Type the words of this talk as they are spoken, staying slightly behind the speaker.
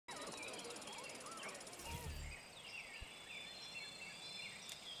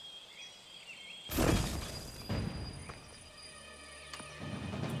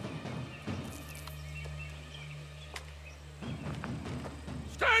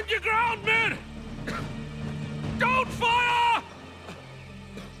your ground, men! Don't fire!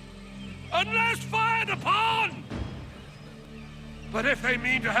 Unless fired upon! But if they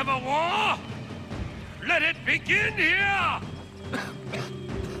mean to have a war, let it begin here!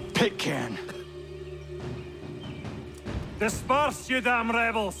 Pitcairn. Disperse, you damn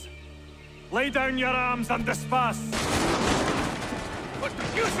rebels! Lay down your arms and disperse! What the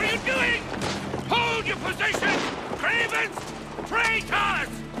deuce are you doing? Hold your positions! Cravens! Traitors!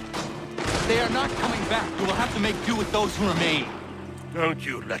 They are not coming back. You will have to make do with those who remain. Don't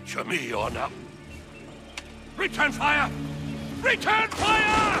you lecture me on up. Return fire! Return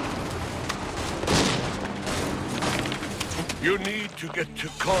fire! You need to get to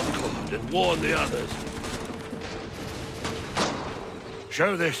Concord and warn the others.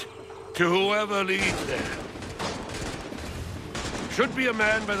 Show this to whoever leads there. Should be a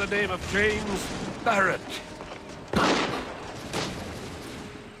man by the name of James Barrett.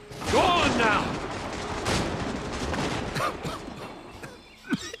 Go on now!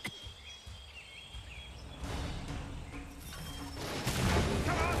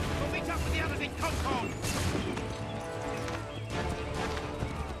 Come on, we'll meet up with the others in Concord!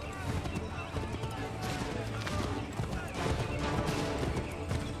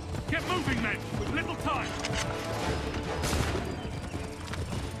 Get moving, men! With little time!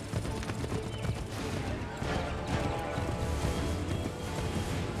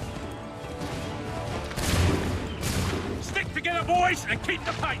 Stick together, boys, and keep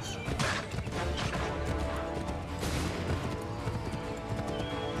the pace!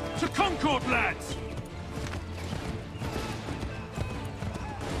 To Concord, lads!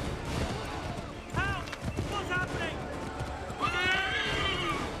 Help! What's happening?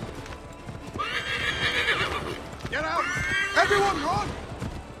 Get out! Everyone run!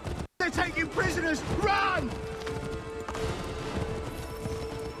 They're taking prisoners! Run!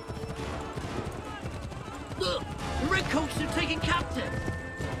 Look! The Redcoats are taken captive!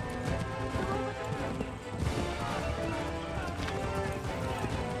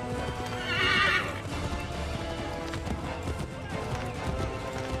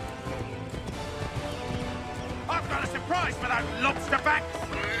 I've got a surprise for those lobster backs!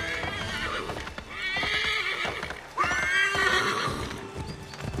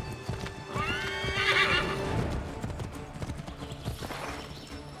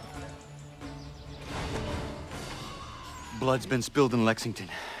 Blood's been spilled in Lexington,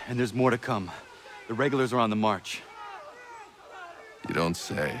 and there's more to come. The regulars are on the march. You don't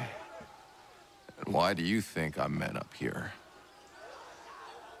say. And why do you think I'm men up here?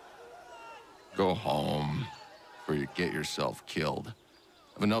 Go home, before you get yourself killed.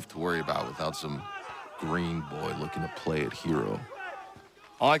 I've enough to worry about without some green boy looking to play at hero.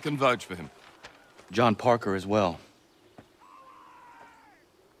 I can vouch for him. John Parker as well.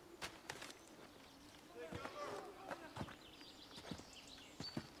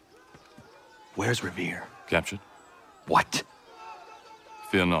 Where's Revere? Captured? What?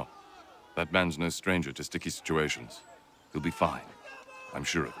 Fear not. That man's no stranger to sticky situations. He'll be fine. I'm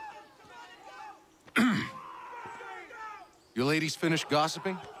sure of it. You ladies finished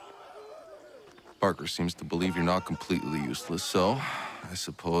gossiping? Parker seems to believe you're not completely useless, so I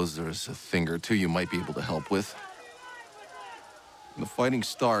suppose there's a thing or two you might be able to help with. When the fighting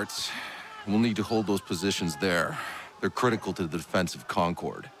starts, we'll need to hold those positions there. They're critical to the defense of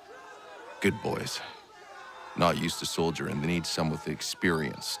Concord. Good boys. Not used to soldiering, they need some with the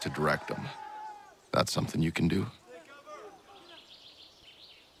experience to direct them. That's something you can do?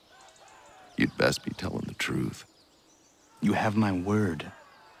 You'd best be telling the truth. You have my word.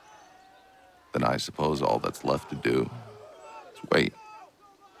 Then I suppose all that's left to do is wait.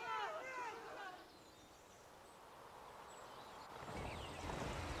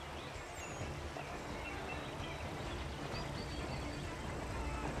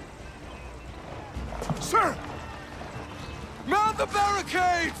 Sir! Mount the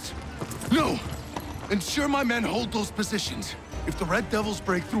barricades! No! Ensure my men hold those positions. If the Red Devils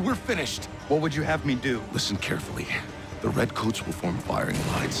break through, we're finished. What would you have me do? Listen carefully. The Redcoats will form firing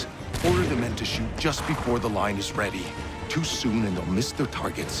lines. Order the men to shoot just before the line is ready. Too soon and they'll miss their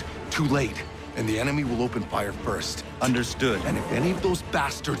targets. Too late, and the enemy will open fire first. Understood. And if any of those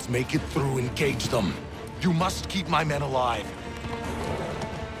bastards make it through, engage them. You must keep my men alive.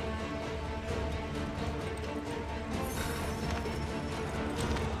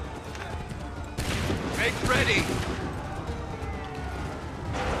 Make ready!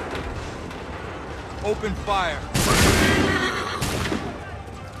 Open fire!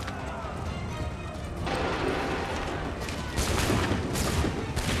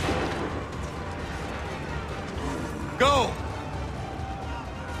 Go!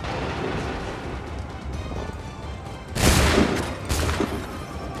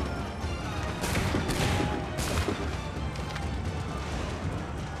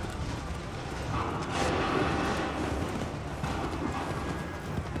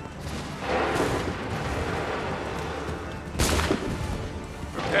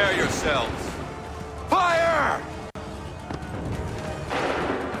 yourselves! Fire!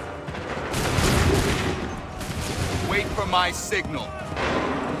 Wait for my signal.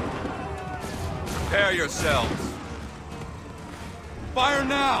 Prepare yourselves. Fire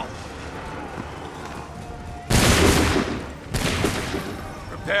now!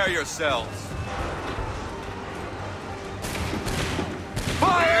 Prepare yourselves.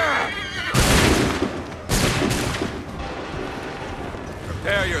 Fire!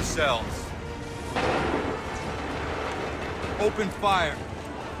 Prepare yourselves. Open fire.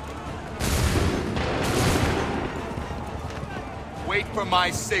 Wait for my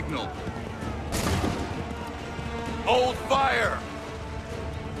signal. Hold fire!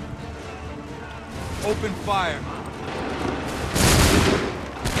 Open fire.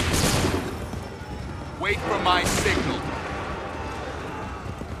 Wait for my signal.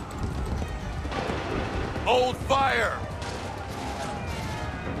 Hold fire!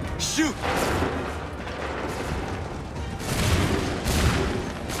 Shoot!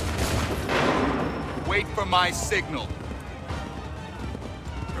 Wait for my signal.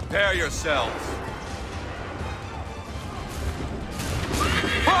 Prepare yourselves.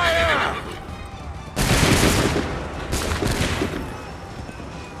 Fire!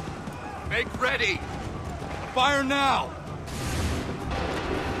 Make ready! Fire now!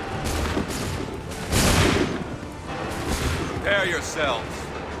 Prepare yourselves.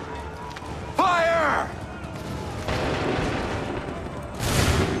 Fire!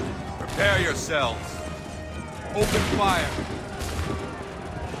 Prepare yourselves. Open fire.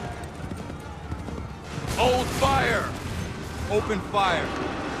 Hold fire! Open fire.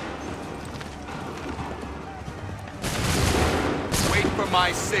 Wait for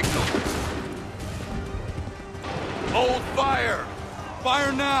my signal. Hold fire!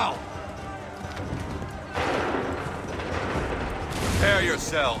 Fire now! Prepare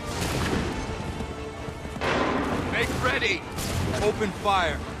yourselves. Make ready! Open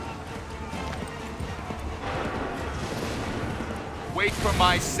fire. Wait for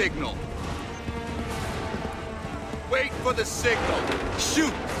my signal. Wait for the signal.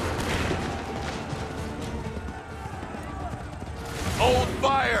 Shoot! Hold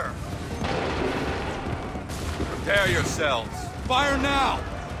fire! Prepare yourselves. Fire now!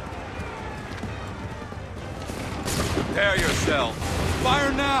 Prepare yourselves.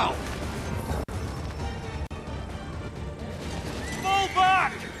 Fire now! Fall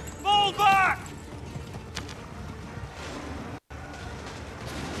back! Fall back!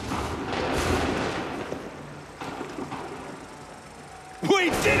 We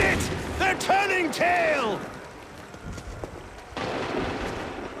did it! They're turning tail!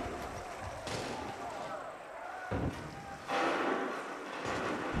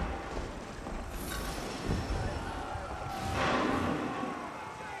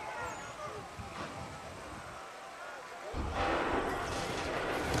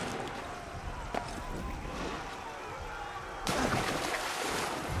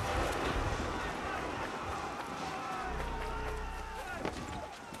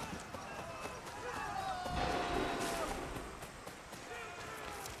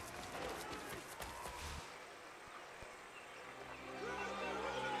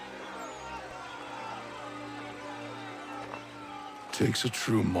 Takes a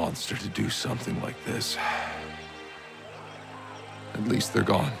true monster to do something like this. At least they're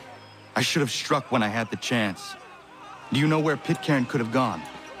gone. I should have struck when I had the chance. Do you know where Pitcairn could have gone?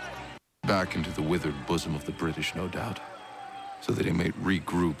 Back into the withered bosom of the British, no doubt. So that he may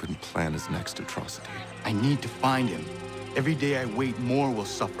regroup and plan his next atrocity. I need to find him. Every day I wait, more will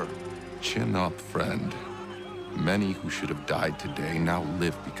suffer. Chin up, friend. Many who should have died today now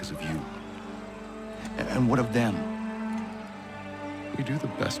live because of you. And what of them? We do the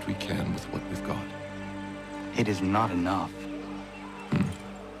best we can with what we've got. It is not enough.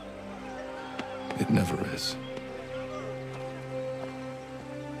 It never is.